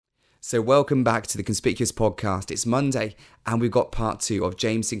So welcome back to the Conspicuous Podcast. It's Monday and we've got part 2 of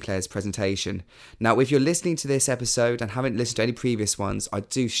James Sinclair's presentation. Now, if you're listening to this episode and haven't listened to any previous ones, I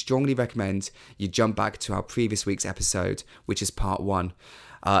do strongly recommend you jump back to our previous week's episode, which is part 1.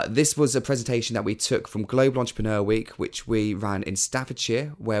 This was a presentation that we took from Global Entrepreneur Week, which we ran in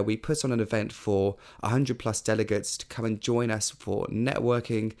Staffordshire, where we put on an event for 100 plus delegates to come and join us for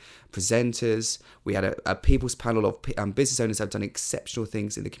networking, presenters. We had a people's panel of business owners that have done exceptional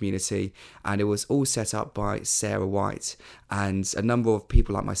things in the community, and it was all set up by Sarah White, and a number of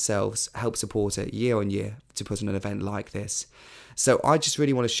people like myself helped support it year on year to put on an event like this. So I just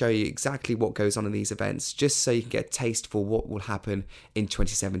really want to show you exactly what goes on in these events, just so you can get a taste for what will happen in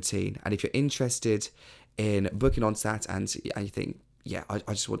 2017. And if you're interested in booking onto that and you think, yeah, I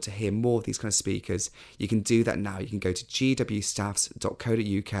just want to hear more of these kind of speakers, you can do that now. You can go to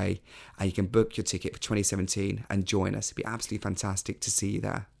gwstaffs.co.uk and you can book your ticket for 2017 and join us. It'd be absolutely fantastic to see you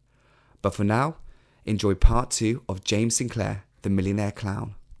there. But for now, enjoy part 2 of James Sinclair, the Millionaire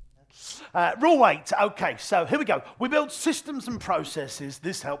Clown. Rule 8, okay, so here we go. We build systems and processes.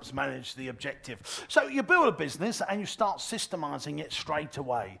 This helps manage the objective. So you build a business and you start systemizing it straight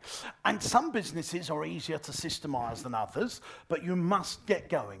away. And some businesses are easier to systemize than others, but you must get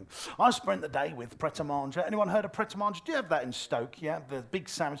going. I spent the day with Pret a Manger. Anyone heard of Pret a Manger? Do you have that in Stoke? Yeah, the big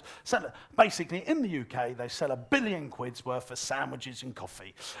sandwich. So basically, in the UK, they sell £1 billion worth of sandwiches and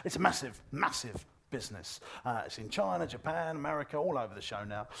coffee. It's a massive, massive business. It's in China, Japan, America, all over the show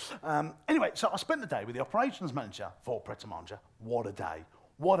now. Anyway, so I spent the day with the operations manager for Pret a Manger. What a day.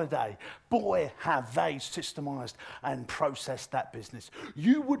 What a day. Boy, have they systemised and processed that business.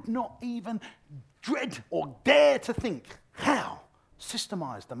 You would not even dread or dare to think how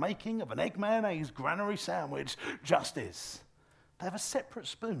systemised the making of an egg mayonnaise granary sandwich just is. They have a separate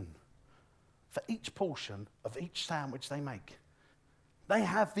spoon for each portion of each sandwich they make. They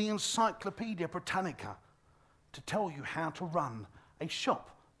have the Encyclopedia Britannica to tell you how to run a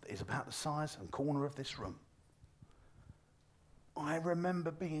shop that is about the size and corner of this room. I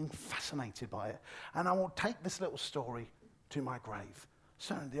remember being fascinated by it, and I will take this little story to my grave.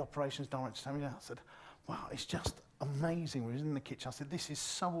 Certainly the operations director told me that. I said, wow, it's just amazing. We were in the kitchen. I said, this is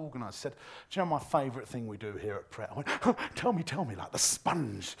so organised. I said, do you know my favourite thing we do here at Pret? I went, oh, tell me, like the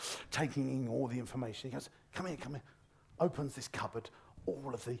sponge taking in all the information. He goes, come here. Opens this cupboard.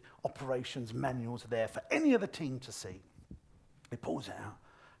 All of the operations manuals are there for any of the team to see. He pulls it out.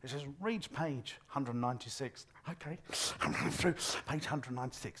 He says, reads page 196. Okay, I'm running through page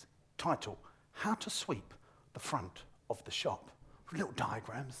 196. Title, How to Sweep the Front of the Shop. Little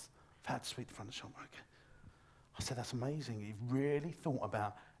diagrams of how to sweep the front of the shop. Okay. I said, that's amazing. You've really thought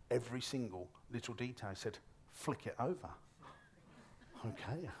about every single little detail. He said, flick it over.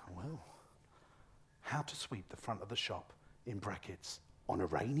 Okay, well, how to sweep the front of the shop, in brackets, on a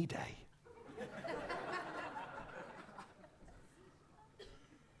rainy day.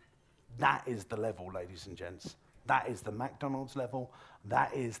 That is the level, ladies and gents. That is the McDonald's level.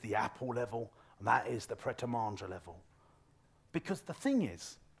 That is the Apple level. That is the Pret a Manger level. Because the thing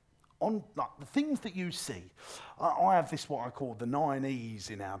is, on like, the things that you see, I have this what I call the 9 E's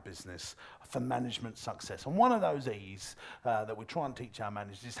in our business for management success. And one of those E's that we try and teach our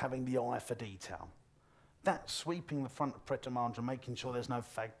managers is having the eye for detail. That sweeping the front of Pret a Manger, making sure there's no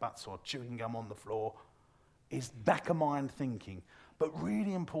fag butts or chewing gum on the floor, is back of mind thinking, but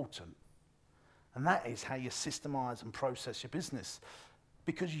really important. And that is how you systemise and process your business.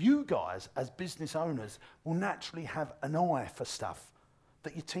 Because you guys, as business owners, will naturally have an eye for stuff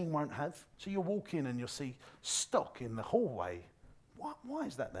that your team won't have. So you'll walk in and you'll see stock in the hallway. Why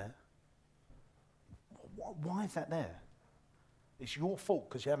is that there? Why is that there? It's your fault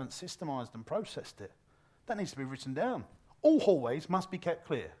because you haven't systemised and processed it. That needs to be written down. All hallways must be kept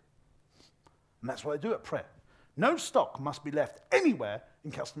clear. And that's what they do at Pret. No stock must be left anywhere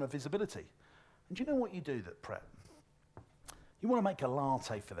in customer visibility. And do you know what you do at Pret? You want to make a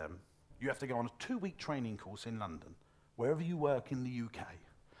latte for them. You have to go on a 2-week training course in London, wherever you work in the UK.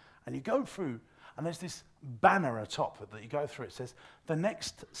 And you go through, and there's this banner atop that you go through. It says, the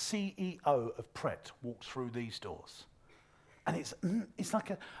next CEO of Pret walks through these doors. And it's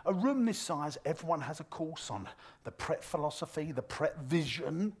like a room this size. Everyone has a course on the Pret philosophy, the Pret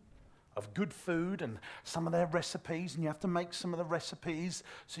vision of good food and some of their recipes. And you have to make some of the recipes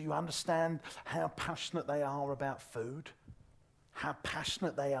so you understand how passionate they are about food, how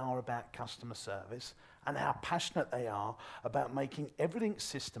passionate they are about customer service, and how passionate they are about making everything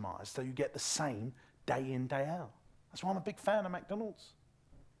systemized so you get the same day in, day out. That's why I'm a big fan of McDonald's.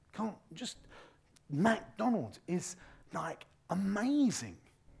 McDonald's is like amazing.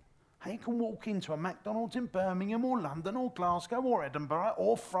 How you can walk into a McDonald's in Birmingham or London or Glasgow or Edinburgh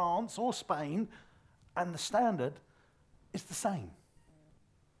or France or Spain and the standard is the same.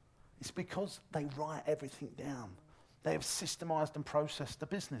 It's because they write everything down. They have systemised and processed the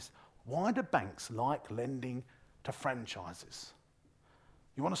business. Why do banks like lending to franchises?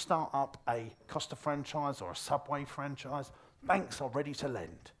 You want to start up a Costa franchise or a Subway franchise? Banks are ready to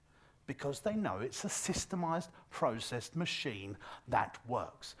lend because they know it's a systemised, processed machine that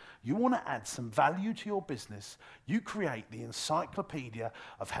works. You want to add some value to your business, you create the encyclopedia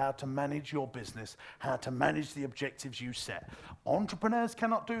of how to manage your business, how to manage the objectives you set. Entrepreneurs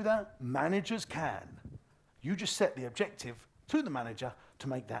cannot do that, managers can. You just set the objective to the manager to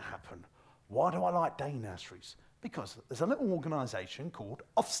make that happen. Why do I like day nurseries? Because there's a little organisation called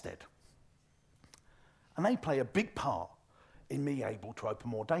Ofsted. And they play a big part in me able to open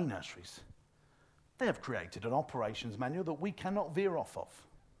more day nurseries. They have created an operations manual that we cannot veer off of.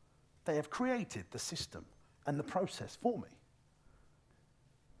 They have created the system and the process for me.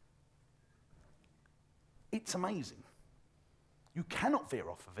 It's amazing. You cannot veer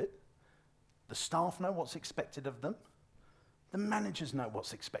off of it. The staff know what's expected of them. The managers know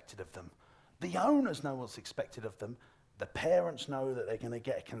what's expected of them. The owners know what's expected of them. The parents know that they're going to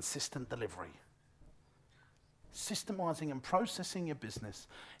get a consistent delivery. Systemising and processing your business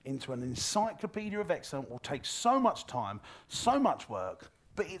into an encyclopedia of excellence will take so much time, so much work,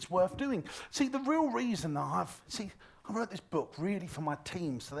 but it's worth doing. See, the real reason I wrote this book really for my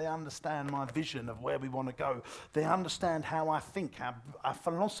team so they understand my vision of where we want to go. They understand how I think, our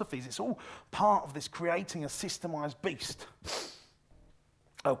philosophies. It's all part of this creating a systemised beast.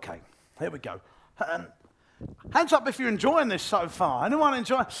 Okay. Here we go. Hands up if you're enjoying this so far. Anyone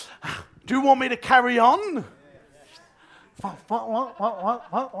enjoy? Do you want me to carry on? What?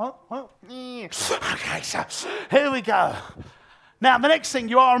 Okay, so here we go. Now, the next thing,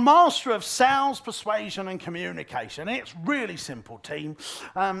 you are a master of sales, persuasion, and communication. It's really simple, team.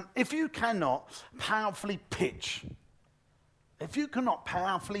 If you cannot powerfully pitch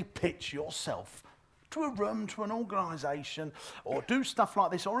yourself to a room, to an organisation, or do stuff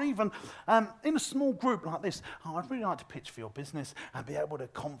like this, or even in a small group like this. Oh, I'd really like to pitch for your business and be able to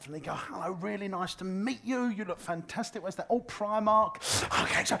confidently go, hello, really nice to meet you. You look fantastic. Where's that? Oh, Primark.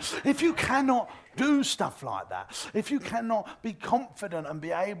 Okay, so if you cannot do stuff like that, if you cannot be confident and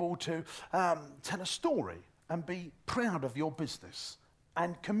be able to tell a story and be proud of your business,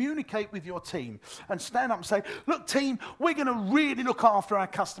 and communicate with your team and stand up and say, look, team, we're going to really look after our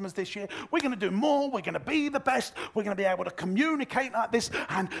customers this year. We're going to do more. We're going to be the best. We're going to be able to communicate like this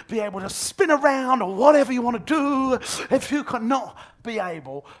and be able to spin around or whatever you want to do. If you cannot be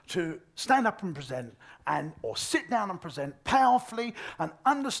able to stand up and present or sit down and present powerfully and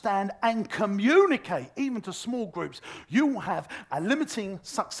understand and communicate even to small groups, you will have a limiting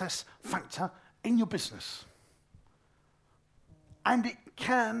success factor in your business. And it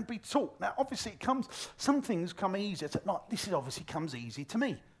can be taught. Now, obviously, some things come easier. Like, this obviously comes easy to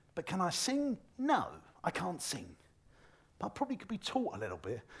me. But can I sing? No, I can't sing. But I probably could be taught a little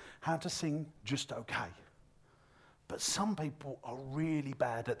bit how to sing just okay. But some people are really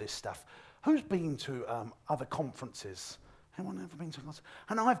bad at this stuff. Who's been to other conferences? Anyone ever been to a conference?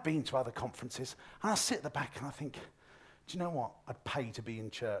 And I've been to other conferences, and I sit at the back and I think, do you know what? I'd pay to be in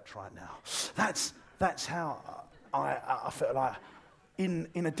church right now. That's how I feel like in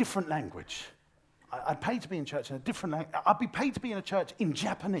a different language. I'd pay to be in church in a different language. I'd be paid to be in a church in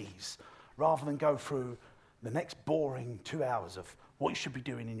Japanese rather than go through the next boring 2 hours of what you should be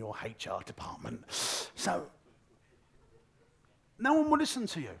doing in your HR department. So no one will listen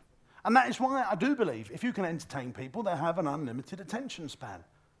to you. And that is why I do believe if you can entertain people, they have an unlimited attention span.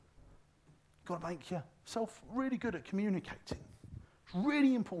 You've got to make yourself really good at communicating. It's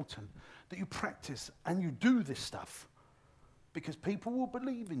really important that you practice and you do this stuff because people will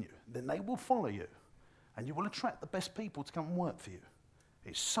believe in you, then they will follow you, and you will attract the best people to come and work for you.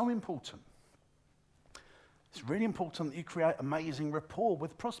 It's so important. It's really important that you create amazing rapport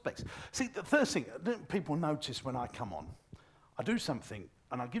with prospects. See, the first thing that people notice when I come on, I do something,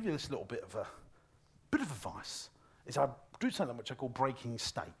 and I'll give you this little bit of advice, is I do something which I call breaking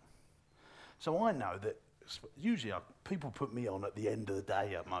state. So I know that usually people put me on at the end of the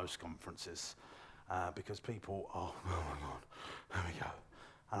day at most conferences because people, oh my God, there we go.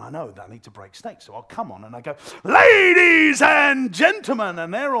 And I know that I need to break stakes. So I'll come on and I go, ladies and gentlemen,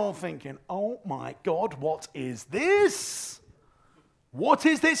 and they're all thinking, oh my God, what is this? What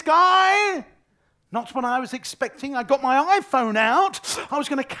is this guy? Not what I was expecting. I got my iPhone out. I was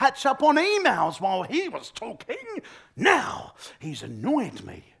going to catch up on emails while he was talking. Now he's annoyed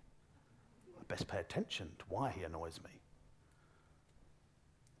me. I best pay attention to why he annoys me.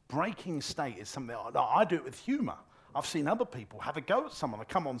 breaking state is something that I do it with humour. I've seen other people have a go at someone. They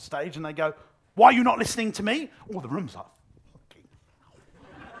come on stage and they go, "Why are you not listening to me?" All the room's like, "Fucking hell."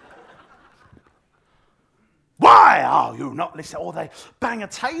 "Why are you not listening?" Or they bang a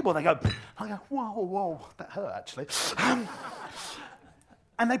table. They go, I go, whoa, that hurt actually.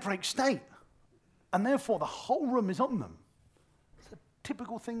 And they break state. And therefore the whole room is on them. It's a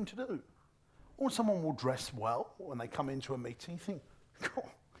typical thing to do. Or someone will dress well when they come into a meeting. You think,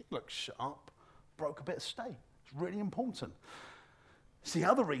 "God, he looks sharp." Broke a bit of state. It's really important. It's the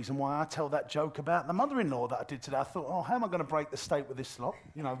other reason why I tell that joke about the mother-in-law that I did today. I thought, oh, how am I going to break the state with this lot?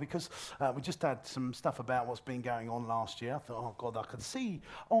 You know, because we just had some stuff about what's been going on last year. I thought, oh, God, I could see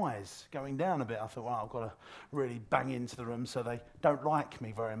eyes going down a bit. I thought, well, I've got to really bang into the room so they don't like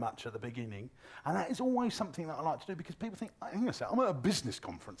me very much at the beginning. And that is always something that I like to do because people think, hang on a second, I'm at a business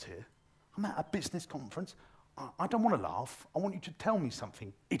conference here. I'm at a business conference. I don't want to laugh. I want you to tell me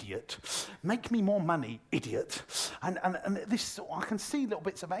something, idiot. Make me more money, idiot. And this, I can see little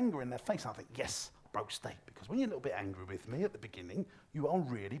bits of anger in their face. And I think, yes, broke state. Because when you're a little bit angry with me at the beginning, you are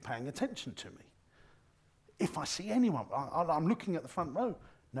really paying attention to me. If I see anyone, I'm looking at the front row,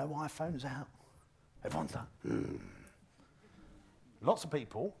 no iPhones out. Everyone's like, Lots of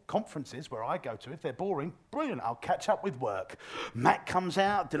people, conferences where I go to, if they're boring, brilliant, I'll catch up with work. Mac comes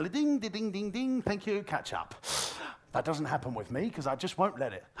out, ding, ding, ding, ding, thank you, catch up. That doesn't happen with me because I just won't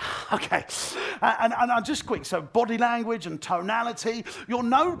let it. Okay, and I'm just quick. So body language and tonality, you'll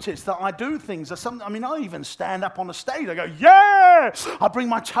notice that I do things. I even stand up on a stage. I go, yeah! I bring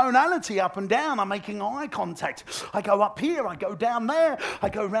my tonality up and down. I'm making eye contact. I go up here, I go down there, I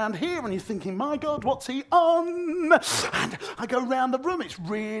go round here, and you're thinking, my God, what's he on? And I go round the room. It's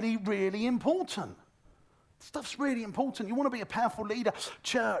really, really important. Stuff's really important. You want to be a powerful leader.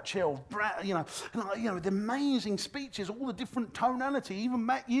 Churchill, the amazing speeches, all the different tonality, even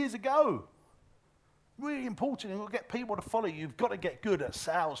Matt years ago. Really important. You've got to get people to follow you. You've got to get good at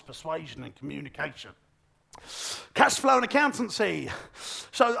sales, persuasion, and communication. Cash flow and accountancy.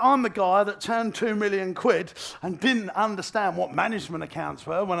 So I'm the guy that turned 2 million quid and didn't understand what management accounts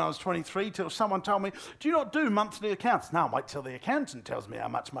were when I was 23 till someone told me, do you not do monthly accounts? Now wait till the accountant tells me how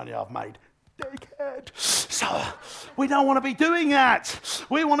much money I've made. Dickhead. So we don't want to be doing that.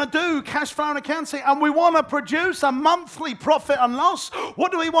 We want to do cash flow and accounting, and we want to produce a monthly profit and loss.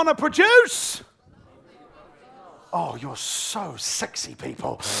 What do we want to produce? Oh, you're so sexy,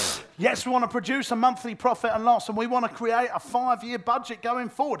 people. Yes, we want to produce a monthly profit and loss, and we want to create a 5-year budget going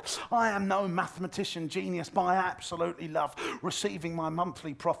forward. I am no mathematician genius, but I absolutely love receiving my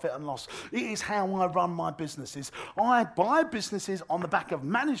monthly profit and loss. It is how I run my businesses. I buy businesses on the back of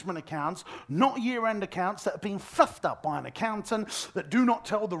management accounts, not year-end accounts that have been fluffed up by an accountant that do not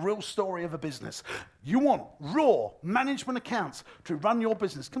tell the real story of a business. You want raw management accounts to run your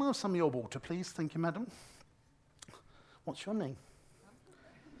business. Can I have some of your water, please? Thank you, madam. What's your name?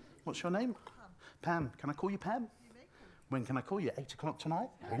 What's your name? Pam. Can I call you Pam? When can I call you? 8 o'clock tonight?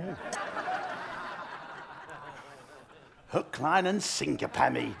 Oh. Hook, line, and sinker,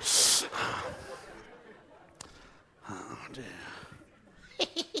 Pammy. Oh, dear.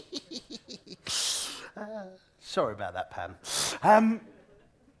 Sorry about that, Pam.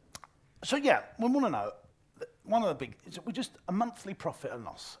 So, yeah, we want to know. One of the big, we're just a monthly profit and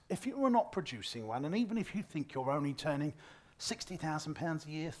loss. If you are not producing one, and even if you think you're only turning £60,000 a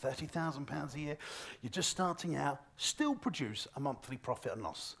year, £30,000 a year, you're just starting out, still produce a monthly profit and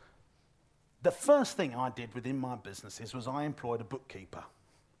loss. The first thing I did within my businesses was I employed a bookkeeper.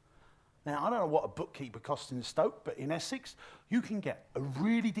 Now, I don't know what a bookkeeper costs in Stoke, but in Essex, you can get a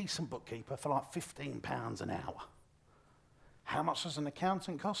really decent bookkeeper for like £15 an hour. How much does an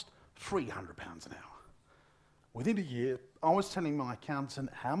accountant cost? £300 an hour. Within a year, I was telling my accountant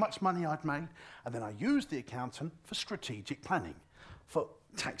how much money I'd made, and then I used the accountant for strategic planning, for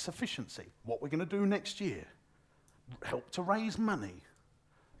tax efficiency, what we're going to do next year, help to raise money.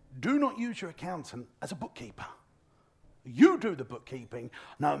 Do not use your accountant as a bookkeeper. You do the bookkeeping,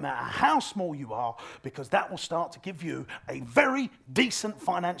 no matter how small you are, because that will start to give you a very decent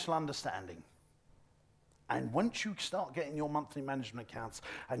financial understanding. And once you start getting your monthly management accounts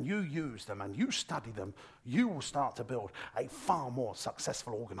and you use them and you study them, you will start to build a far more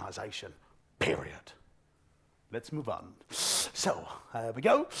successful organisation, period. Let's move on. So, there we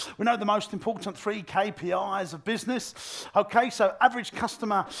go. We know the most important 3 KPIs of business. Okay, so average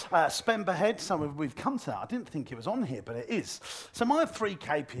customer spend per head. So we've come to that. I didn't think it was on here, but it is. So my 3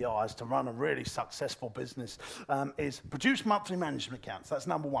 KPIs to run a really successful business is produce monthly management accounts. That's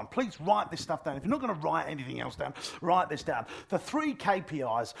number 1. Please write this stuff down. If you're not going to write anything else down, write this down. The 3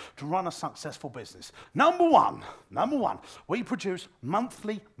 KPIs to run a successful business. Number one, we produce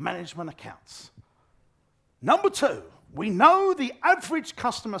monthly management accounts. Number 2, we know the average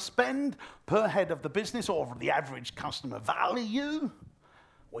customer spend per head of the business, or the average customer value.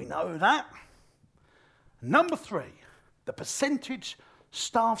 We know that. Number 3, the percentage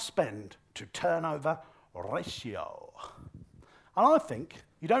staff spend to turnover ratio. And I think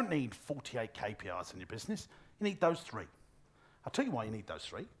you don't need 48 KPIs in your business. You need those 3. I'll tell you why you need those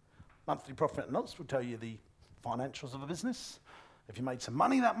 3. Monthly profit and loss will tell you the financials of a business. If you made some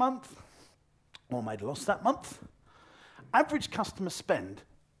money that month, or made a loss that month. Average customer spend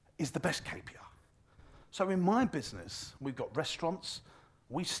is the best KPI. So in my business, we've got restaurants.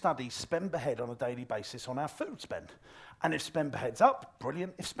 We study spend per head on a daily basis on our food spend. And if spend per head's up,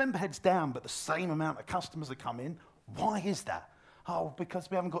 brilliant. If spend per head's down, but the same amount of customers are coming, why is that? Oh,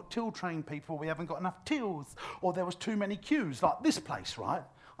 because we haven't got till trained people, we haven't got enough tills, or there was too many queues, like this place, right?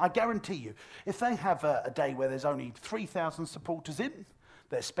 I guarantee you, if they have a day where there's only 3,000 supporters in,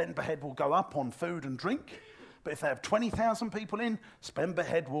 their spend per head will go up on food and drink. But if they have 20,000 people in, spend per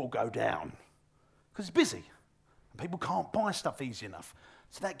head will go down. Because it's busy. And people can't buy stuff easy enough.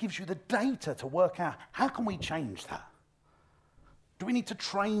 So that gives you the data to work out, how can we change that? Do we need to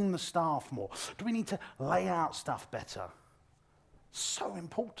train the staff more? Do we need to lay out stuff better? So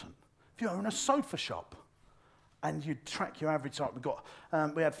important. If you own a sofa shop, and you track your average, like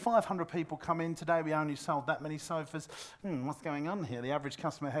we had 500 people come in today, we only sold that many sofas. What's going on here? The average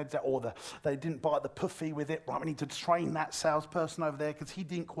customer heads out, or they didn't buy the puffy with it. Right, we need to train that salesperson over there because he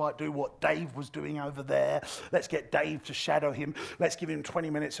didn't quite do what Dave was doing over there. Let's get Dave to shadow him. Let's give him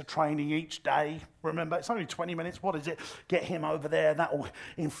 20 minutes of training each day. Remember, it's only 20 minutes. What is it? Get him over there. That will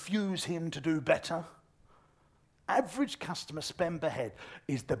infuse him to do better. Average customer spend per head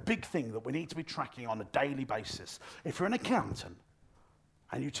is the big thing that we need to be tracking on a daily basis. If you're an accountant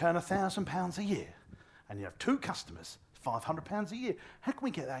and you turn £1,000 a year and you have 2 customers, £500 a year, how can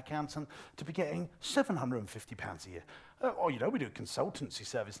we get that accountant to be getting £750 a year? We do a consultancy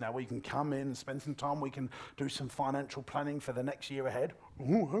service now where you can come in and spend some time. We can do some financial planning for the next year ahead.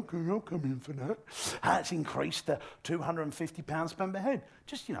 Oh, okay, I'll come in for that. That's increased to £250 spend per head.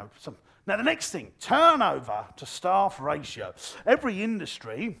 Some. Now, the next thing, turnover to staff ratio. Every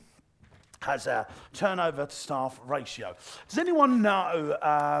industry has a turnover to staff ratio. Does anyone know,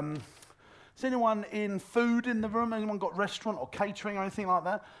 is anyone in food in the room? Anyone got restaurant or catering or anything like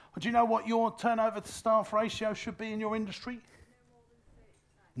that? Or do you know what your turnover to staff ratio should be in your industry?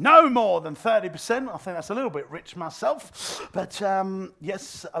 No more than 30%. I think that's a little bit rich myself. But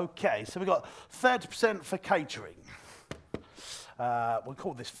yes, okay. So we've got 30% for catering. We'll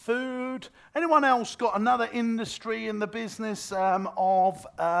call this food. Anyone else got another industry in the business anyone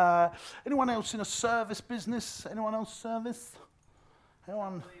else in a service business? Anyone else service?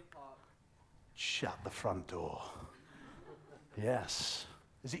 Anyone? Shut the front door. Yes.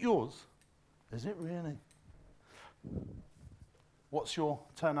 Is it yours? Is it really? What's your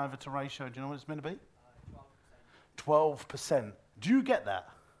turnover to ratio? Do you know what it's meant to be? 12%. 12%. Do you get that?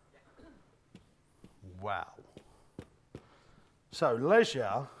 Wow. So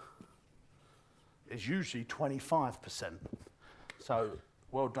leisure is usually 25%. So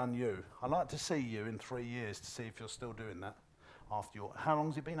well done you. I'd like to see you in 3 years to see if you're still doing that. How long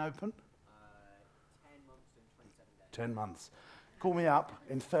has it been open? 10 months and 27 days. 10 months. Call me up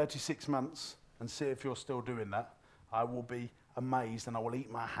in 36 months and see if you're still doing that. I will be amazed and I will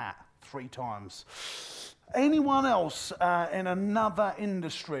eat my hat 3 times. Anyone else in another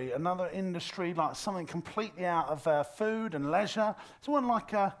industry like something completely out of food and leisure? Someone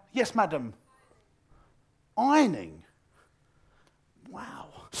like, yes, madam. Ironing.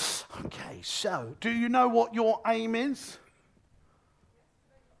 Wow. Okay, so do you know what your aim is?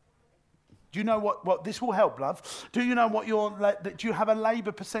 Do you know what this will help, love? Do you know what do you have a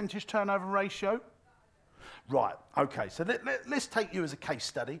labour percentage turnover ratio? Right, okay, so let's take you as a case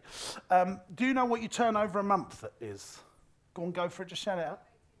study. Do you know what your turnover a month is? Go for it, just shout it out.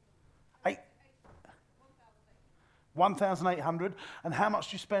 1,800. And how much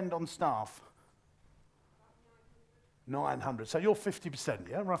do you spend on staff? 900. So you're 50%,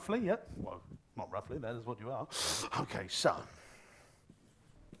 yeah, roughly, yeah? Well, not roughly, that is what you are. Okay, so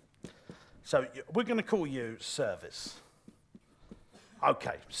we're going to call you service.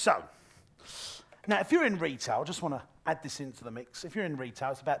 Okay, so Now, if you're in retail, I just want to add this into the mix. If you're in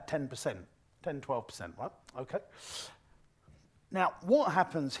retail, it's about 10%, 10, 12%, right? Okay. Now, what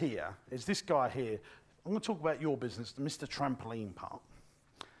happens here is this guy here, I'm going to talk about your business, the Mr. Trampoline Park.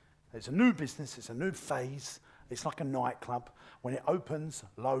 It's a new business, it's a new phase, it's like a nightclub. When it opens,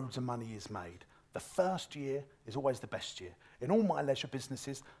 loads of money is made. The first year is always the best year. In all my leisure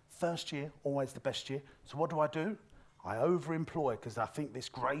businesses, first year, always the best year. So what do? I overemploy because I think this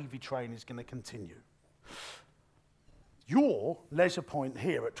gravy train is going to continue. Your leisure point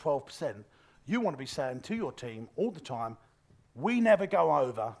here at 12%, you want to be saying to your team all the time, we never go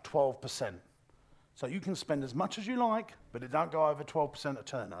over 12%. So you can spend as much as you like, but it don't go over 12% of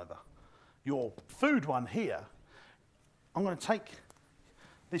turnover. Your food one here, I'm going to take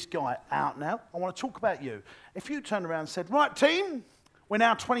this guy out now. I want to talk about you. If you turned around and said, right team, we're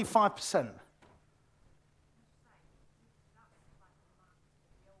now 25%.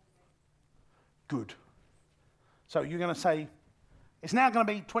 Good. So you're going to say, it's now going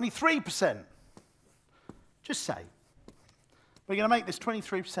to be 23%. Just say, we're going to make this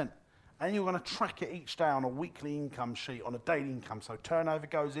 23%. And you're going to track it each day on a weekly income sheet, on a daily income. So turnover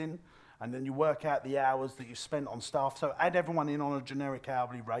goes in, and then you work out the hours that you spent on staff. So add everyone in on a generic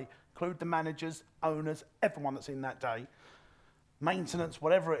hourly rate, include the managers, owners, everyone that's in that day, maintenance,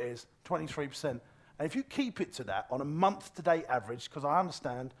 whatever it is, 23%. And if you keep it to that on a month-to-date average, because I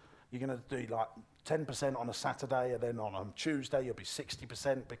understand you're going to do like 10% on a Saturday, and then on a Tuesday you'll be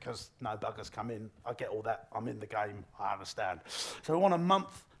 60% because no buggers come in. I get all that. I'm in the game. I understand. So we want a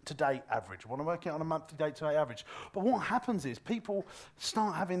month-to-date average. We want to work it on a month-to-date average. But what happens is people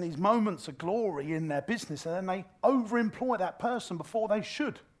start having these moments of glory in their business, and then they overemploy that person before they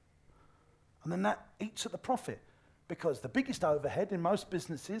should. And then that eats at the profit, because the biggest overhead in most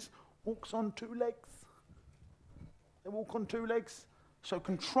businesses walks on two legs. They walk on two legs. So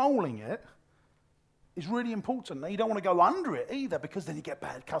controlling it is really important. Now, you don't want to go under it either, because then you get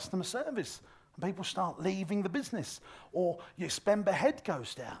bad customer service and people start leaving the business, or your spend per head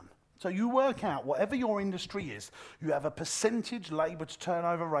goes down. So you work out whatever your industry is, you have a percentage labour to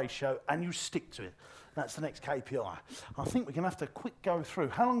turnover ratio and you stick to it. That's the next KPI. I think we're going to have to quick go through.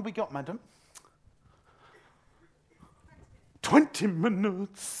 How long have we got, madam? 20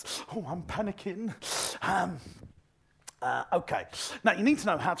 minutes. Oh, I'm panicking. Okay. Now, you need to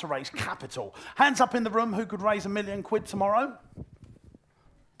know how to raise capital. Hands up in the room who could raise £1 million tomorrow.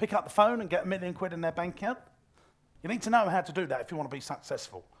 Pick up the phone and get £1 million in their bank account. You need to know how to do that if you want to be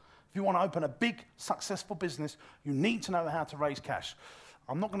successful. If you want to open a big, successful business, you need to know how to raise cash.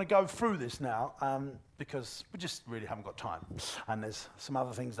 I'm not going to go through this now because we just really haven't got time. And there's some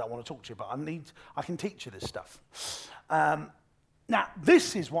other things that I want to talk to you about. I can teach you this stuff. Now,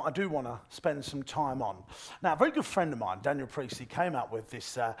 this is what I do want to spend some time on. Now, a very good friend of mine, Daniel Priestley, came up with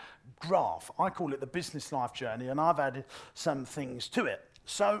this graph. I call it the business life journey, and I've added some things to it.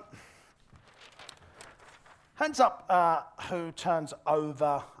 So, hands up who turns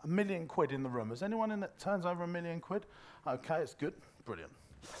over £1 million in the room. Is anyone in that turns over £1 million? Okay, it's good. Brilliant.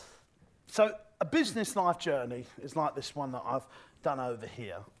 So, a business life journey is like this one that I've done over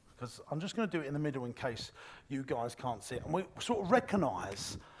here, because I'm just going to do it in the middle in case you guys can't see it. And we sort of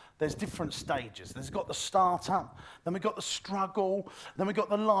recognise there's different stages. There's got the startup, then we've got the struggle, then we've got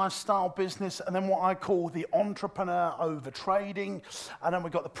the lifestyle business, and then what I call the entrepreneur over trading, and then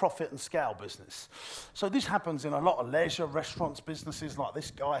we've got the profit and scale business. So this happens in a lot of leisure restaurants businesses, like this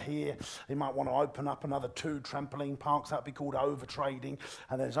guy here. He might want to open up another 2 trampoline parks. That'd be called over trading,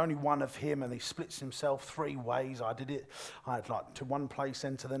 and there's only one of him, and he splits himself 3 ways. I did it. I had like to one play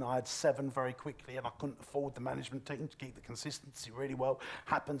centre, then I had 7 very quickly, and I couldn't afford the management team to keep the consistency really well.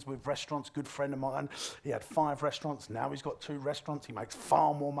 Happens with restaurants. Good friend of mine, he had 5 restaurants. Now he's got 2 restaurants. He makes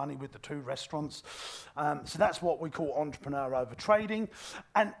far more money with the 2 restaurants. So that's what we call entrepreneur over trading.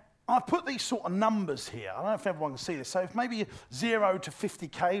 And I've put these sort of numbers here. I don't know if everyone can see this. So if maybe 0 to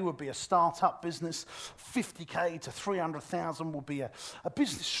 50k would be a startup business, 50k to 300,000 will be a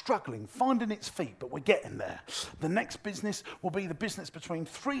business struggling, finding its feet, but we're getting there. The next business will be the business between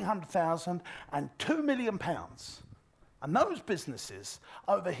 300,000 and £2 million. And those businesses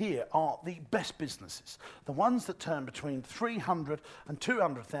over here are the best businesses, the ones that turn between 300 and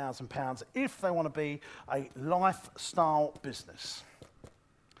 200,000 pounds if they want to be a lifestyle business.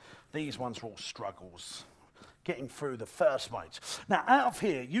 These ones are all struggles, getting through the first wage. Now, out of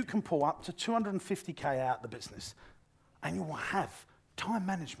here, you can pull up to 250k out of the business, and you will have time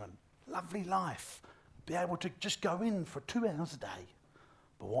management, lovely life, be able to just go in for 2 hours a day.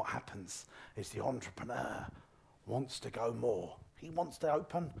 But what happens is the entrepreneur wants to go more. He wants to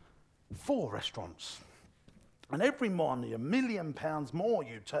open 4 restaurants. And every money, £1 million more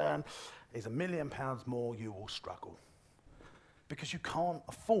you turn is £1 million more you will struggle. Because you can't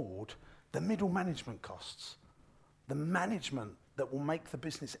afford the middle management costs, the management that will make the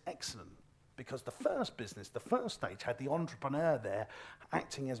business excellent. Because the first business, the first stage, had the entrepreneur there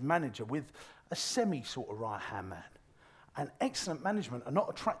acting as manager with a semi sort of right-hand man. And excellent management are not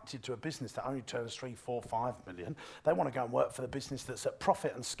attracted to a business that only turns 3, 4, 5 million. They want to go and work for the business that's at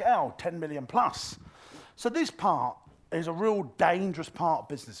profit and scale, 10 million plus. So this part is a real dangerous part of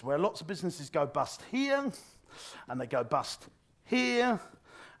business, where lots of businesses go bust here, and they go bust here,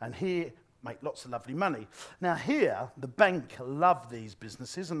 and here, make lots of lovely money. Now here, the bank love these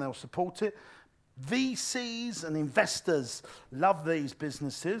businesses and they'll support it. VCs and investors love these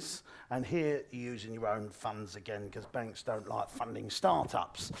businesses, and here you're using your own funds again because banks don't like funding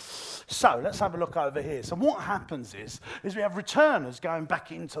startups. So let's have a look over here. So what happens is we have returners going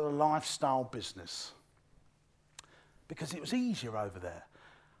back into the lifestyle business because it was easier over there.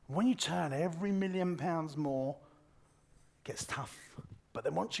 When you turn every £1 million more, it gets tough. But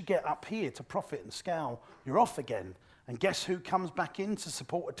then once you get up here to profit and scale, you're off again. And guess who comes back in to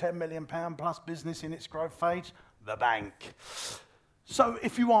support a £10 million plus business in its growth phase? The bank. So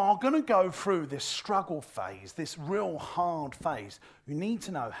if you are going to go through this struggle phase, this real hard phase, you need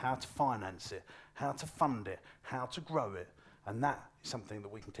to know how to finance it, how to fund it, how to grow it. And that is something that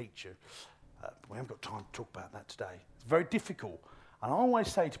we can teach you. We haven't got time to talk about that today. It's very difficult. And I always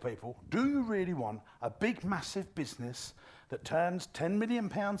say to people, do you really want a big, massive business that turns £10 million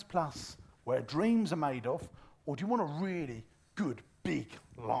plus, where dreams are made of, or do you want a really good, big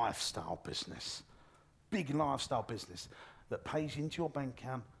lifestyle business? Big lifestyle business that pays into your bank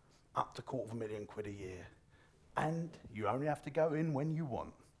account up to £250,000 a year. And you only have to go in when you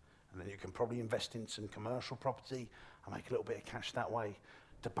want. And then you can probably invest in some commercial property and make a little bit of cash that way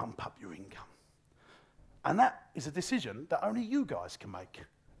to bump up your income. And that is a decision that only you guys can make.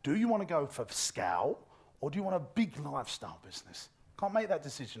 Do you want to go for scale, or do you want a big lifestyle business? Can't make that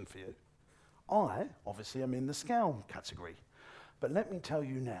decision for you. I, obviously, am in the scale category. But let me tell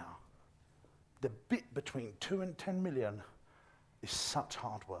you now, the bit between 2 and 10 million is such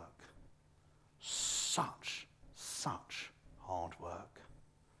hard work. Such hard work.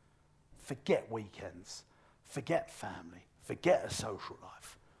 Forget weekends. Forget family. Forget a social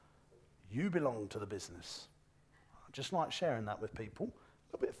life. You belong to the business. I just like sharing that with people.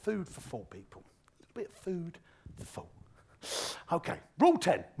 A little bit of food for thought, people. A little bit of food for thought. Okay, rule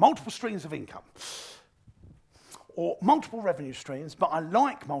 10, multiple streams of income. Or multiple revenue streams, but I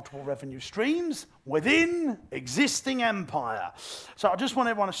like multiple revenue streams within existing empire. So I just want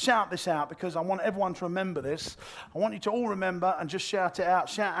everyone to shout this out because I want everyone to remember this. I want you to all remember and just shout it out.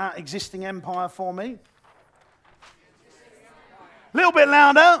 Shout out existing empire for me. A little bit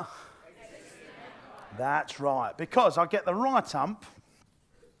louder. That's right, because I get the right ump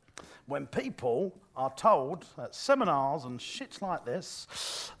when people are told at seminars and shits like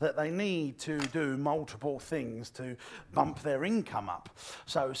this that they need to do multiple things to bump their income up.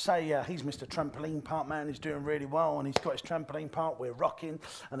 So say he's Mr. Trampoline Park man, he's doing really well and he's got his trampoline park, we're rocking,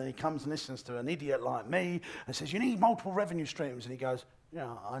 and then he comes and listens to an idiot like me and says, you need multiple revenue streams, and he goes,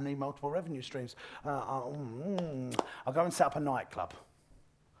 yeah, I need multiple revenue streams. I'll go and set up a nightclub.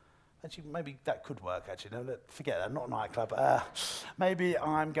 Actually, maybe that could work, actually. No, forget that, not a nightclub. Maybe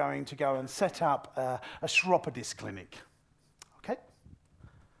I'm going to go and set up a chiropodist clinic. Okay?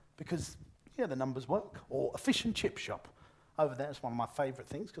 Because, yeah, the numbers work. Or a fish and chip shop. Over there, it's one of my favourite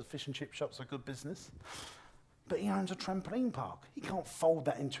things, because fish and chip shops are good business. But he owns a trampoline park. He can't fold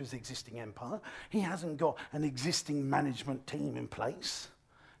that into his existing empire. He hasn't got an existing management team in place.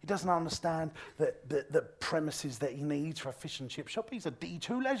 He doesn't understand the premises that he needs for a fish and chip shop. He's a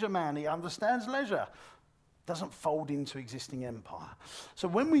D2 leisure man. He understands leisure. Doesn't fold into existing empire. So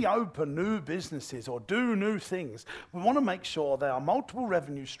when we open new businesses or do new things, we want to make sure there are multiple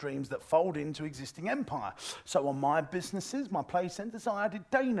revenue streams that fold into existing empire. So on my businesses, my play centres, I added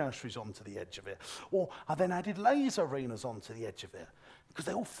day nurseries onto the edge of it. Or I then added laser arenas onto the edge of it. Because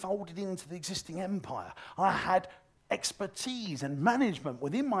they all folded into the existing empire. I had expertise and management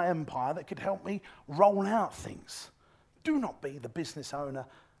within my empire that could help me roll out things. Do not be the business owner,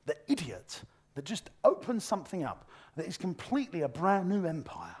 the idiot that just opens something up that is completely a brand new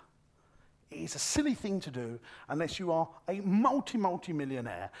empire. It is a silly thing to do unless you are a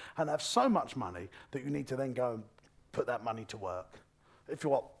multi-millionaire and have so much money that you need to then go and put that money to work. If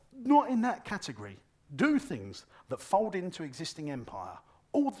you are not in that category, do things that fold into existing empire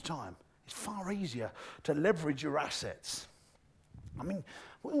all the time. It's far easier to leverage your assets. I mean,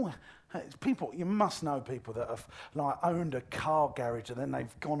 people, you must know people that have like owned a car garage and then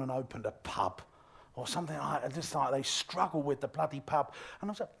they've gone and opened a pub. or something like that, just like they struggle with the bloody pub. And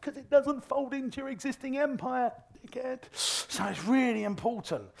I was like, because it doesn't fold into your existing empire, dickhead. So it's really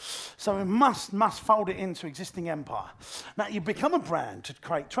important. So we must fold it into existing empire. Now you become a brand to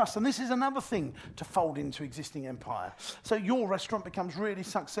create trust, and this is another thing to fold into existing empire. So your restaurant becomes really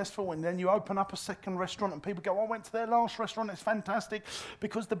successful, and then you open up a second restaurant, and people go, I went to their last restaurant, it's fantastic,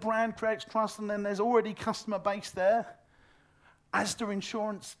 because the brand creates trust, and then there's already customer base there. Asda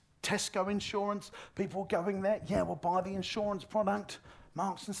Insurance, Tesco Insurance, people going there, yeah, we'll buy the insurance product.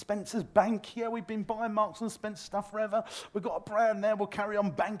 Marks and Spencer's Bank, yeah, we've been buying Marks and Spencer stuff forever. We've got a brand there, we'll carry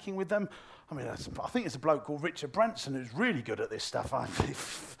on banking with them. I mean, I think it's a bloke called Richard Branson who's really good at this stuff. I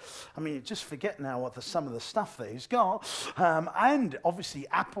mean, you just forget now what some of the stuff that he's got. And obviously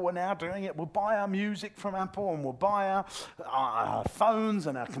Apple are now doing it. We'll buy our music from Apple, and we'll buy our phones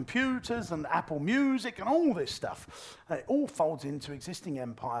and our computers and Apple Music and all this stuff. It all folds into existing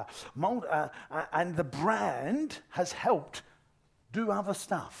empire. And the brand has helped do other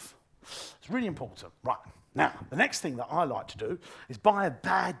stuff. It's really important. Right, now, the next thing that I like to do is buy a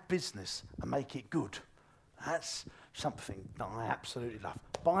bad business and make it good. That's something that I absolutely love.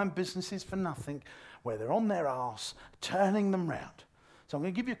 Buying businesses for nothing, where they're on their arse, turning them round. So I'm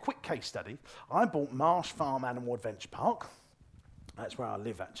going to give you a quick case study. I bought Marsh Farm Animal Adventure Park. That's where I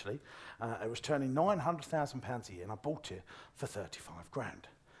live, actually. It was turning £900,000 a year, and I bought it for 35 grand.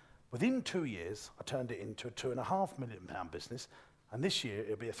 Within 2 years, I turned it into a £2.5 million business, and this year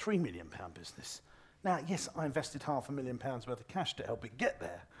it'll be a £3 million business. Now, yes, I invested £500,000 worth of cash to help it get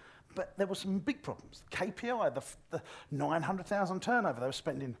there, but there were some big problems. KPI, the 900,000 turnover, they were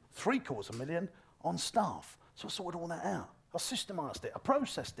spending £750,000 on staff. So I sorted all that out. I systemised it, I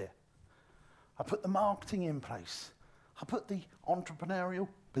processed it. I put the marketing in place. I put the entrepreneurial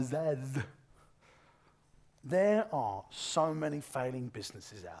pizzazz. There are so many failing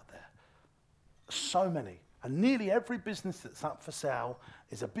businesses out there. So many. And nearly every business that's up for sale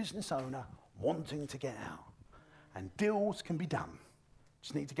is a business owner wanting to get out. And deals can be done.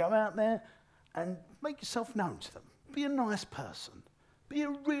 Just need to go out there and make yourself known to them. Be a nice person. Be a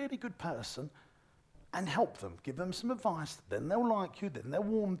really good person and help them. Give them some advice. Then they'll like you. Then they'll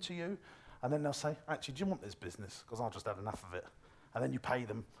warm to you. And then they'll say, actually, do you want this business? Because I've just had enough of it. And then you pay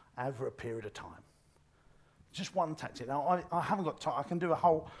them over a period of time. Just one tactic. Now, I haven't got time. I can do a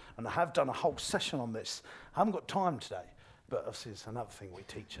whole, and I have done a whole session on this. I haven't got time today, but obviously it's another thing we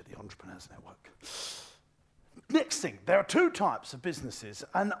teach at the Entrepreneurs Network. Next thing, there are two types of businesses,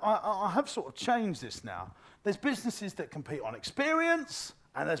 and I have sort of changed this now. There's businesses that compete on experience,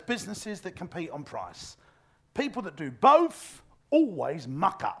 and there's businesses that compete on price. People that do both always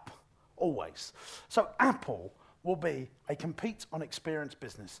muck up, always. So Apple will be a compete on experience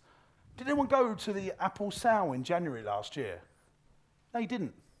business. Did anyone go to the Apple sale in January last year? No, you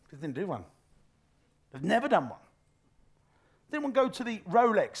didn't. They didn't do one. They've never done one. Did anyone go to the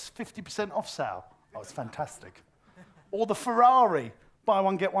Rolex 50% off sale? Oh, it's fantastic. Or the Ferrari buy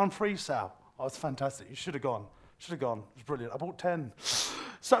one, get one free sale. Oh, it's fantastic. You should have gone. Should have gone. It was brilliant. I bought 10.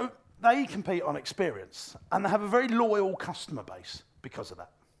 So they compete on experience, and they have a very loyal customer base because of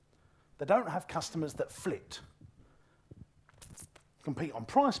that. They don't have customers that flit. Compete on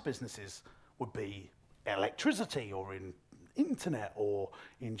price businesses would be electricity or in internet or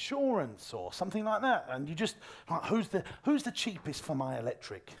insurance or something like that. And you just, like, who's the cheapest for my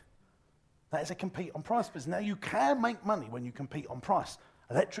electric? That is a compete on price business. Now, you can make money when you compete on price.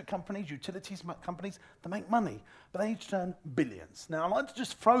 Electric companies, utilities companies, they make money, but they each turn billions. Now, I'd like to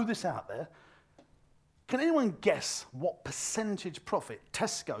just throw this out there. Can anyone guess what percentage profit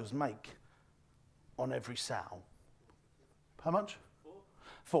Tesco's make on every sale? How much?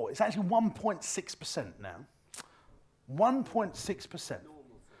 4. It's actually 1.6% now. 1.6%.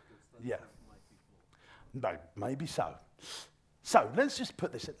 Yeah. No, maybe so. So let's just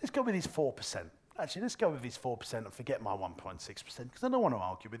put this in. Let's go with his 4%. Actually, let's go with his 4% and forget my 1.6% because I don't want to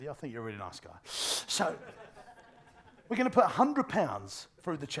argue with you. I think you're a really nice guy. So we're going to put £100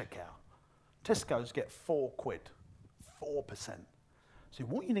 through the checkout. Tesco's get £4. 4%. So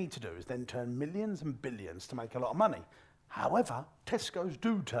what you need to do is then turn millions and billions to make a lot of money. However, Tesco's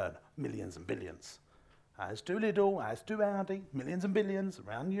do turn millions and billions. As do Lidl, as do Aldi, millions and billions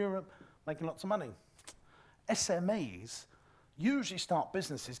around Europe, making lots of money. SMEs usually start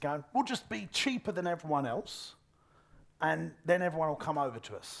businesses going, we'll just be cheaper than everyone else, and then everyone will come over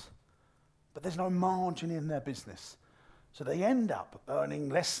to us. But there's no margin in their business. So they end up earning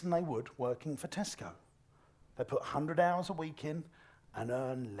less than they would working for Tesco. They put 100 hours a week in and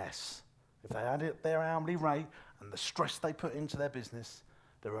earn less. If they add it their hourly rate and the stress they put into their business,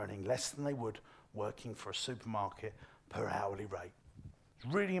 they're earning less than they would working for a supermarket per hourly rate.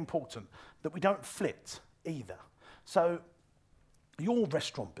 It's really important that we don't flit either. So your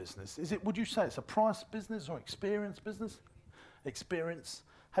restaurant business, would you say it's a price business or experience business? Experience.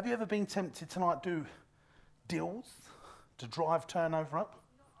 Have you ever been tempted to like do deals to drive turnover up?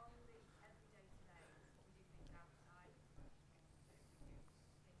 Not only everyday today, but we do things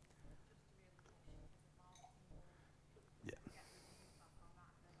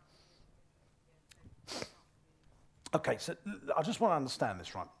outside. Okay, so I just want to understand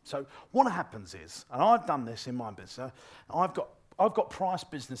this, right? So what happens is, and I've done this in my business, I've got price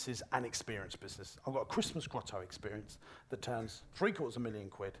businesses and experience business. I've got a Christmas grotto experience that turns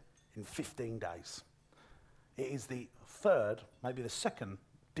 £750,000 in 15 days. It is the third, maybe the second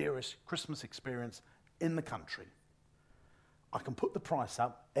dearest Christmas experience in the country. I can put the price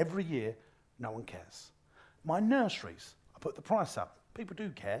up every year, no one cares. My nurseries, I put the price up. People do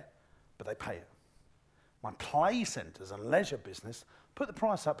care, but they pay it. My play centres and leisure business, put the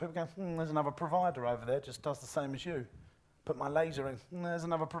price up, people go, there's another provider over there, just does the same as you. Put my laser in, there's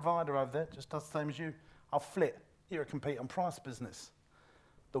another provider over there, just does the same as you. I'll flit, you're a compete on price business.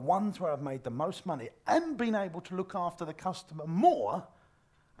 The ones where I've made the most money and been able to look after the customer more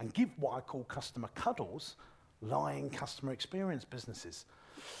and give what I call customer cuddles, lying customer experience businesses.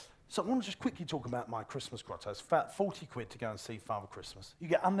 So I want to just quickly talk about my Christmas grotto. It's about 40 quid to go and see Father Christmas. You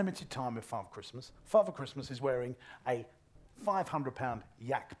get unlimited time with Father Christmas. Father Christmas is wearing a £500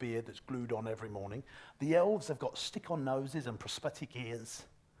 yak beard that's glued on every morning. The elves have got stick-on noses and prosthetic ears.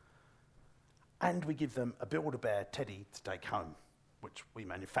 And we give them a Build-A-Bear teddy to take home, which we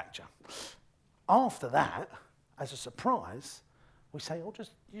manufacture. After that, as a surprise, we say, you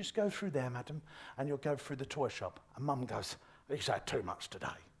just go through there, madam, and you'll go through the toy shop. And mum goes, he's had too much today.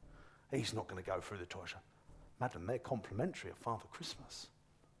 He's not going to go through the toy shop. Madam, they're complimentary at Father Christmas.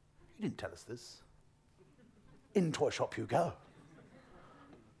 You didn't tell us this. In toy shop you go.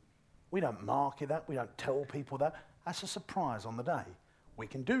 We don't market that. We don't tell people that. That's a surprise on the day. We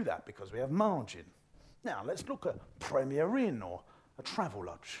can do that because we have margin. Now, let's look at Premier Inn or a travel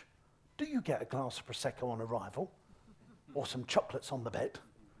lodge. Do you get a glass of Prosecco on arrival? Or some chocolates on the bed?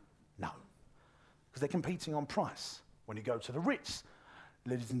 No. Because they're competing on price. When you go to the Ritz,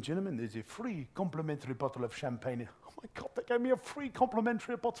 ladies and gentlemen, there's a free complimentary bottle of champagne. Oh my God, they gave me a free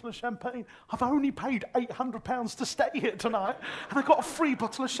complimentary bottle of champagne. I've only paid £800 to stay here tonight, and I got a free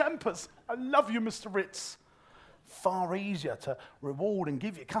bottle of champers. I love you, Mr. Ritz. Far easier to reward and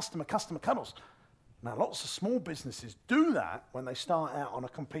give your customer cuddles. Now, lots of small businesses do that when they start out on a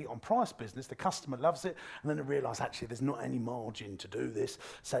compete on price business. The customer loves it, and then they realise, actually, there's not any margin to do this.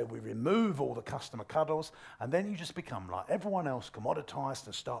 So we remove all the customer cuddles, and then you just become like everyone else, commoditised,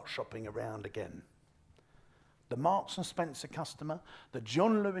 and start shopping around again. The Marks and Spencer customer, the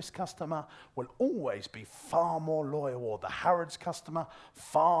John Lewis customer will always be far more loyal, or the Harrods customer,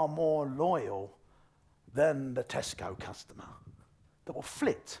 far more loyal than the Tesco customer that will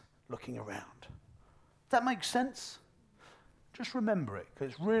flit looking around. That makes sense? Just remember it,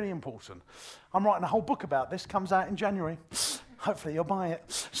 because it's really important. I'm writing a whole book about this, comes out in January. Hopefully you'll buy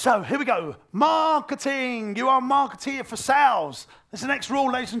it. So here we go. Marketing. You are a marketeer for sales. That's the next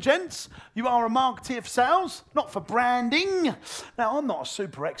rule, ladies and gents. You are a marketeer for sales, not for branding. Now, I'm not a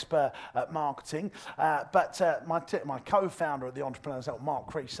super expert at marketing, but my co-founder of the Entrepreneurs Help,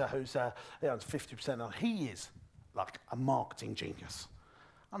 Mark Creaser, who's he owns 50%, he is like a marketing genius.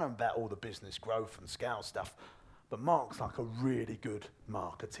 I know about all the business growth and scale stuff, but Mark's like a really good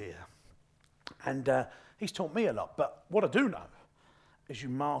marketeer. And he's taught me a lot. But what I do know is you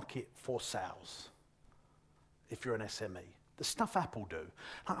market for sales if you're an SME. The stuff Apple do.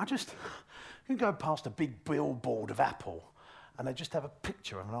 Like you can go past a big billboard of Apple and they just have a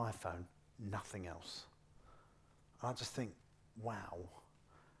picture of an iPhone, nothing else. And I just think, wow.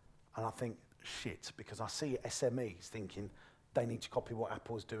 And I think, shit, because I see SMEs thinking, they need to copy what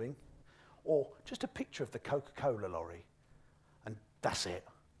Apple's doing. Or just a picture of the Coca-Cola lorry. And that's it.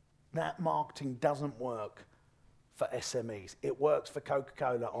 That marketing doesn't work for SMEs. It works for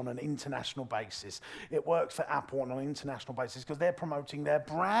Coca-Cola on an international basis. It works for Apple on an international basis because they're promoting their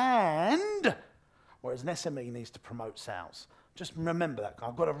brand, whereas an SME needs to promote sales. Just remember that.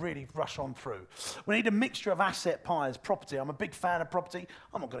 I've got to really rush on through. We need a mixture of asset pies, property. I'm a big fan of property.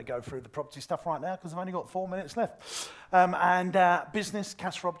 I'm not going to go through the property stuff right now because I've only got 4 minutes left. And business,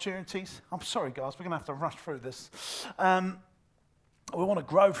 cash for opportunities. I'm sorry, guys. We're going to have to rush through this. We want to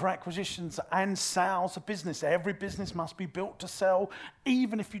grow for acquisitions and sales of business. Every business must be built to sell,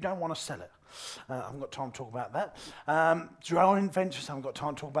 even if you don't want to sell it. I haven't got time to talk about that. Joint ventures, I haven't got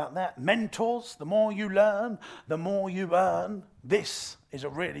time to talk about that. Mentors, the more you learn, the more you earn. This is a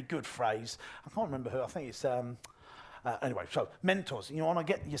really good phrase. I can't remember who, I think it's Anyway, so mentors. You want to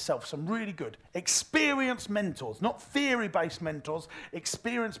get yourself some really good experienced mentors, not theory-based mentors,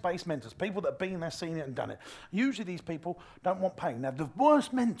 experience-based mentors, people that have been there, seen it, and done it. Usually these people don't want pain. Now, the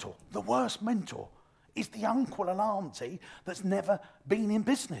worst mentor is the uncle and auntie that's never been in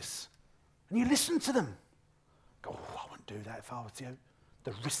business. And you listen to them. Go, oh, I wouldn't do that if I was you.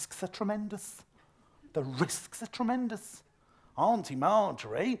 The risks are tremendous. The risks are tremendous. Auntie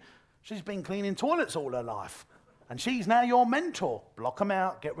Marjorie, she's been cleaning toilets all her life. And she's now your mentor. Block them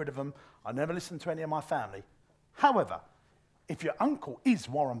out, get rid of them. I never listen to any of my family. However, if your uncle is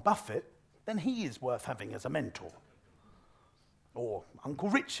Warren Buffett, then he is worth having as a mentor. Or Uncle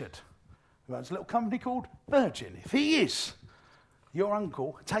Richard, who owns a little company called Virgin. If he is your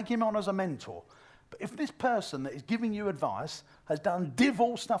uncle, take him on as a mentor. But if this person that is giving you advice has done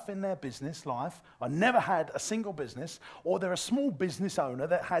divil stuff in their business life, or never had a single business, or they're a small business owner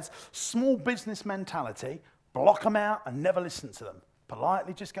that has small business mentality, block them out and never listen to them.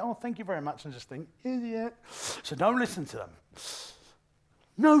 Politely just go, oh, thank you very much, and just think, idiot. So don't listen to them.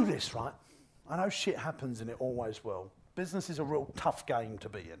 Know this, right? I know shit happens and it always will. Business is a real tough game to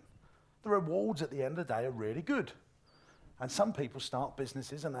be in. The rewards at the end of the day are really good. And some people start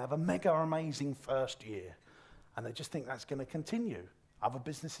businesses and they have a mega amazing first year. And they just think that's going to continue. Other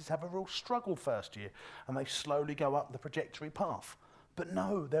businesses have a real struggle first year and they slowly go up the trajectory path. But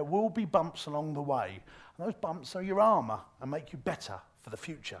no, there will be bumps along the way. And those bumps are your armour and make you better for the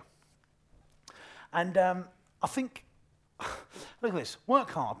future. And I think, look at this, work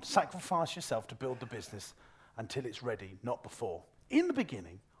hard, sacrifice yourself to build the business until it's ready, not before. In the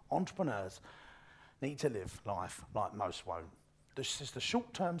beginning, entrepreneurs need to live life like most won't. This is the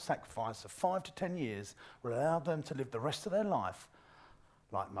short-term sacrifice of 5 to 10 years will allow them to live the rest of their life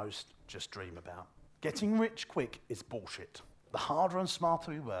like most just dream about. Getting rich quick is bullshit. The harder and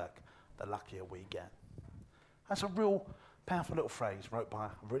smarter we work, the luckier we get. That's a real powerful little phrase wrote by a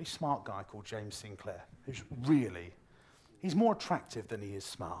really smart guy called James Sinclair, who's really, he's more attractive than he is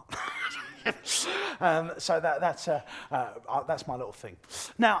smart. So that's my little thing.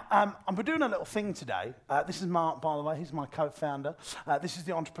 Now, I'm doing a little thing today. This is Mark, by the way. He's my co-founder. This is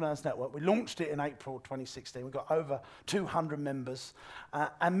the Entrepreneurs Network. We launched it in April 2016. We've got over 200 members.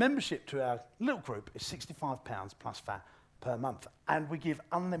 And membership to our little group is £65 plus VAT per month. And we give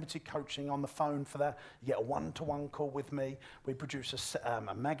unlimited coaching on the phone for that. You get a one-to-one call with me. We produce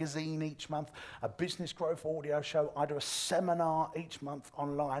a magazine each month, a business growth audio show. I do a seminar each month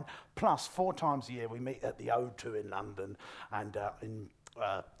online. Plus, 4 times a year, we meet at the O2 in London. And in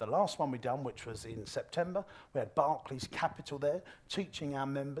the last one we done, which was in September, we had Barclays Capital there, teaching our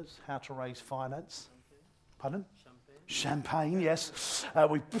members how to raise finance. Pardon? Champagne, yes.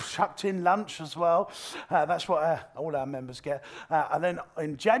 We chucked in lunch as well. That's what all our members get. And then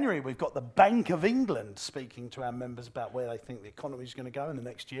in January, we've got the Bank of England speaking to our members about where they think the economy is going to go in the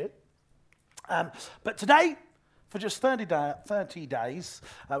next year. But today, for just 30 days,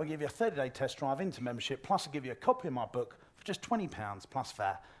 we give you a 30-day test drive into membership, plus I give you a copy of my book for just £20 plus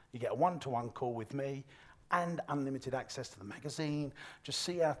VAT. You get a one-to-one call with me and unlimited access to the magazine. Just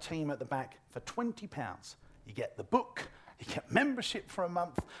see our team at the back for £20. You get the book, you get membership for a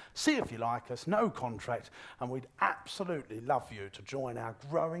month, see if you like us, no contract, and we'd absolutely love you to join our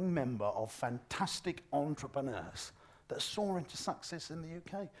growing member of fantastic entrepreneurs that are soaring to success in the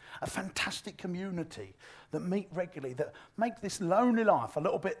UK. A fantastic community that meet regularly, that make this lonely life a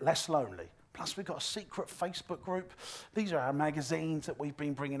little bit less lonely. Plus, we've got a secret Facebook group. These are our magazines that we've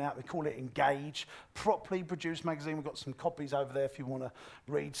been bringing out. We call it Engage, properly produced magazine. We've got some copies over there if you want to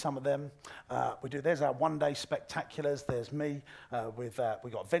read some of them. There's our one-day spectaculars. There's me. We've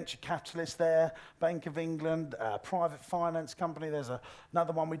got venture capitalists there, Bank of England, private finance company. There's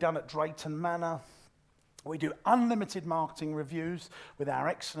another one we've done at Drayton Manor. We do unlimited marketing reviews with our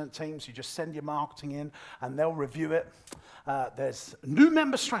excellent teams. You just send your marketing in and they'll review it. There's new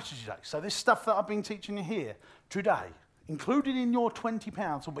member strategy day. So this stuff that I've been teaching you here today, included in your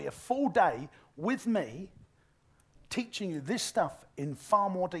 £20, will be a full day with me teaching you this stuff in far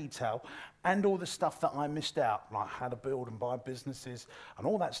more detail and all the stuff that I missed out, like how to build and buy businesses and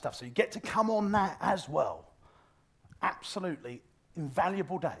all that stuff. So you get to come on that as well. Absolutely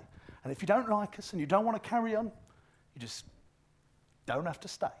invaluable day. And if you don't like us and you don't want to carry on, you just don't have to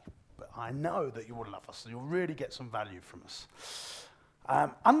stay. But I know that you will love us and you'll really get some value from us.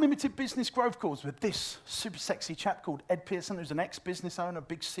 Unlimited business growth calls with this super sexy chap called Ed Pearson, who's an ex-business owner,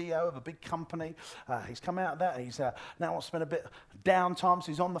 big CEO of a big company. He's come out of that. He's now wants to spend a bit of downtime, so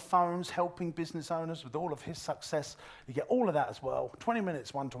he's on the phones helping business owners with all of his success. You get all of that as well. 20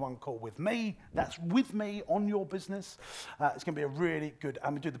 minutes one-to-one call with me. That's with me on your business. It's going to be a really good,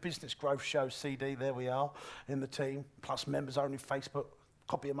 and we do the Business Growth Show CD. There we are in the team, plus members only Facebook.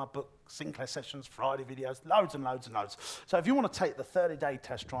 Copy of my book, Sinclair Sessions, Friday videos, loads and loads and loads. So if you want to take the 30-day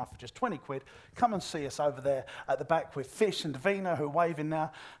test drive for just 20 quid, come and see us over there at the back with Fish and Davina, who are waving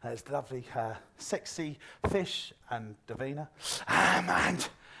now. There's the lovely, sexy Fish and Davina. And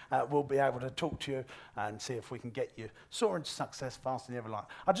we'll be able to talk to you and see if we can get you soaring to success faster than you ever like.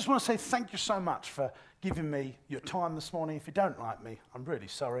 I just want to say thank you so much for giving me your time this morning. If you don't like me, I'm really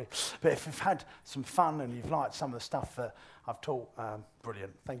sorry. But if you've had some fun and you've liked some of the stuff that I've taught,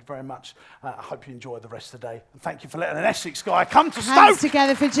 brilliant. Thank you very much. I hope you enjoy the rest of the day. And thank you for letting an Essex guy come to Stoke. Hands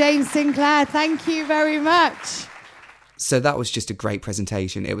together for James Sinclair. Thank you very much. So that was just a great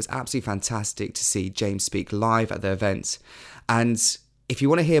presentation. It was absolutely fantastic to see James speak live at the event. And if you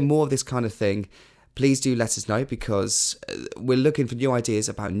want to hear more of this kind of thing, please do let us know, because we're looking for new ideas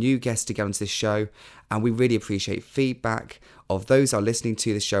about new guests to get onto this show, and we really appreciate feedback of those who are listening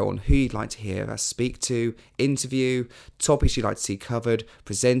to the show on who you'd like to hear us speak to, interview, topics you'd like to see covered,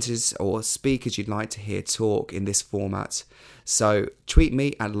 presenters or speakers you'd like to hear talk in this format. So tweet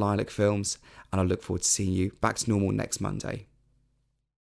me at Lilac Films, and I look forward to seeing you back to normal next Monday.